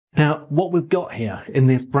Now, what we've got here in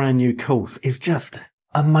this brand new course is just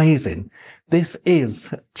amazing. This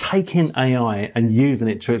is taking AI and using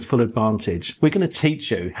it to its full advantage. We're going to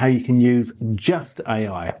teach you how you can use just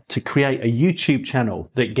AI to create a YouTube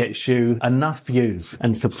channel that gets you enough views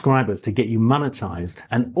and subscribers to get you monetized,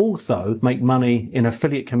 and also make money in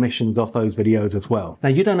affiliate commissions off those videos as well. Now,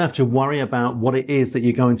 you don't have to worry about what it is that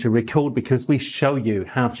you're going to record, because we show you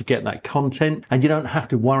how to get that content, and you don't have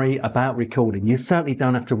to worry about recording. You certainly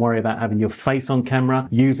don't have to worry about having your face on camera,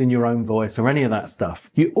 using your own voice or any of that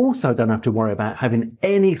stuff. You also don't have to worry about having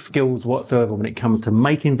any skills whatsoever when it comes to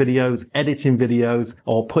making videos, editing videos,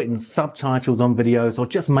 or putting subtitles on videos, or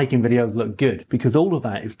just making videos look good, because all of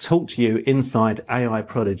that is taught to you inside AI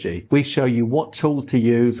Prodigy. We show you what tools to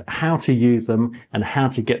use, how to use them, and how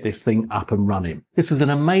to get this thing up and running. This is an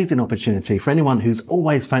amazing opportunity for anyone who's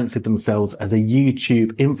always fancied themselves as a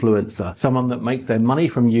YouTube influencer, someone that makes their money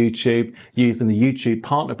from YouTube using the YouTube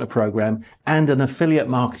Partner Program, and an affiliate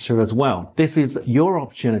marketer as well. This is your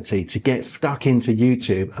opportunity to get stuck into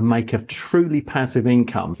YouTube and make a truly passive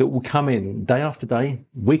income that will come in day after day,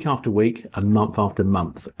 week after week, and month after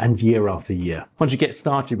month, and year after year. Once you get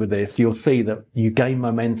started with this, you'll see that you gain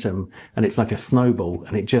momentum, and it's like a snowball,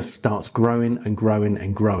 and it just starts growing and growing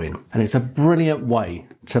and growing. And it's a brilliant way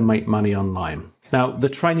to make money online. Now, the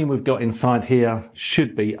training we've got inside here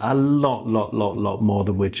should be a lot more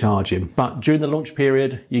than we're charging. But during the launch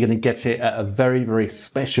period, you're going to get it at a very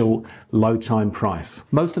special low time price.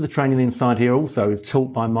 Most of the training inside here also is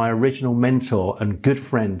taught by my original mentor and good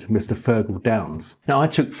friend, Mr. Fergal Downs. Now, I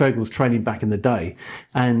took Fergal's training back in the day,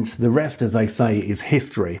 and the rest, as they say, is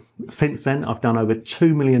history. Since then, I've done over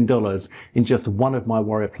 $2 million in just one of my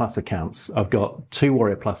Warrior Plus accounts. I've got 2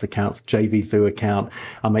 Warrior Plus accounts, JVZoo account.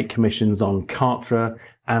 I make commissions on Kartra,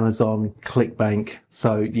 Amazon, ClickBank.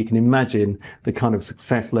 So you can imagine the kind of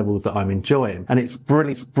success levels that I'm enjoying. And it's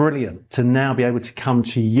brilliant to now be able to come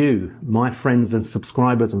to you, my friends and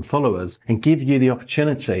subscribers and followers, and give you the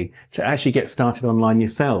opportunity to actually get started online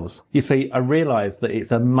yourselves. You see, I realize that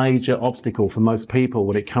it's a major obstacle for most people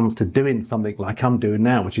when it comes to doing something like I'm doing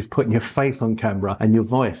now, which is putting your face on camera and your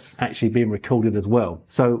voice actually being recorded as well.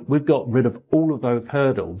 So we've got rid of all of those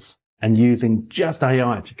hurdles and using just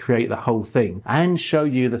AI to create the whole thing, and show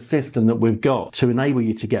you the system that we've got to enable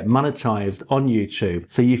you to get monetized on YouTube,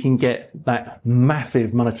 so you can get that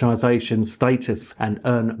massive monetization status and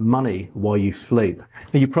earn money while you sleep.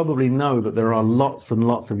 Now, you probably know that there are lots and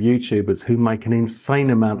lots of YouTubers who make an insane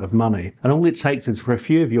amount of money, and all it takes is for a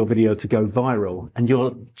few of your videos to go viral and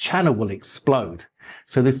your channel will explode.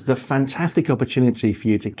 So this is a fantastic opportunity for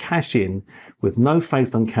you to cash in with no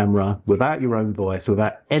face on camera, without your own voice,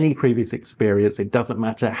 without any previous experience. It doesn't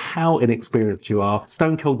matter how inexperienced you are.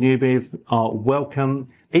 Stone cold newbies are welcome.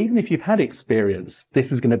 Even if you've had experience,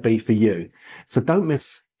 this is going to be for you. So don't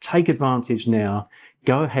miss, take advantage now.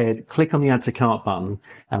 Go ahead, click on the add to cart button,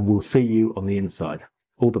 and we'll see you on the inside.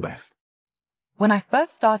 All the best. When I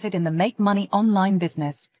first started in the make money online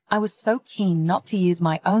business, I was so keen not to use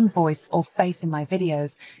my own voice or face in my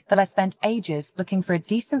videos that I spent ages looking for a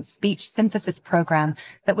decent speech synthesis program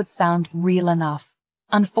that would sound real enough.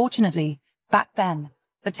 Unfortunately, back then,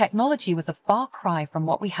 the technology was a far cry from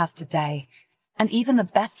what we have today, and even the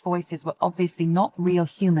best voices were obviously not real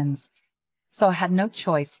humans. So I had no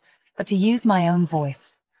choice but to use my own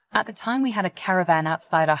voice. At the time, we had a caravan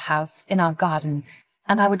outside our house in our garden,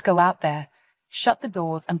 and I would go out there, shut the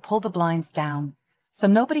doors and pull the blinds down, so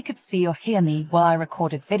nobody could see or hear me while I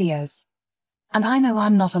recorded videos. And I know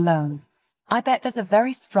I'm not alone. I bet there's a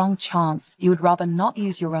very strong chance you would rather not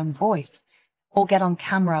use your own voice or get on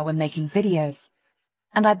camera when making videos.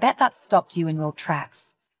 And I bet that stopped you in your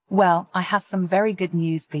tracks. Well, I have some very good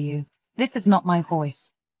news for you. This is not my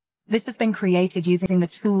voice. This has been created using the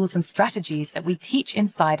tools and strategies that we teach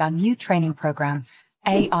inside our new training program,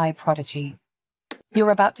 AI Prodigy.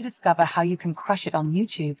 You're about to discover how you can crush it on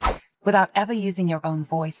YouTube without ever using your own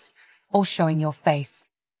voice or showing your face.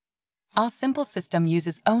 Our simple system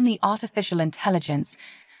uses only artificial intelligence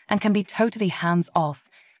and can be totally hands-off,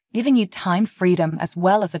 giving you time freedom as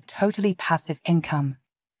well as a totally passive income.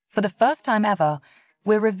 For the first time ever,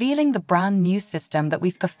 we're revealing the brand new system that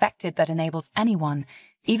we've perfected that enables anyone,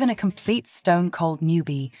 even a complete stone-cold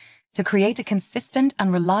newbie, to create a consistent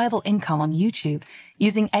and reliable income on YouTube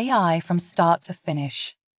using AI from start to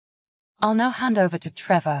finish. I'll now hand over to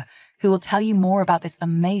Trevor, who will tell you more about this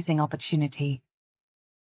amazing opportunity.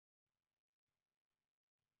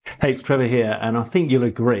 Hey, it's Trevor here, and I think you'll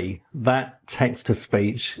agree that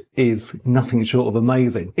text-to-speech is nothing short of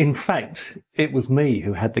amazing. In fact, it was me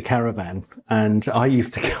who had the caravan, and I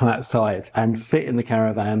used to go outside and sit in the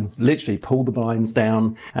caravan, literally pull the blinds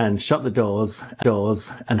down and shut the doors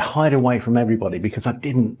and hide away from everybody because I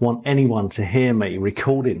didn't want anyone to hear me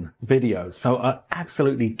recording videos. So I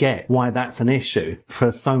absolutely get why that's an issue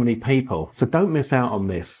for so many people. So don't miss out on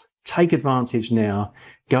this. Take advantage now.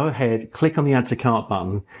 Go ahead, click on the Add to Cart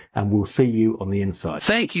button, and we'll see you on the inside.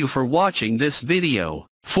 Thank you for watching this video.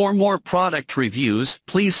 For more product reviews,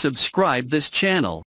 please subscribe this channel.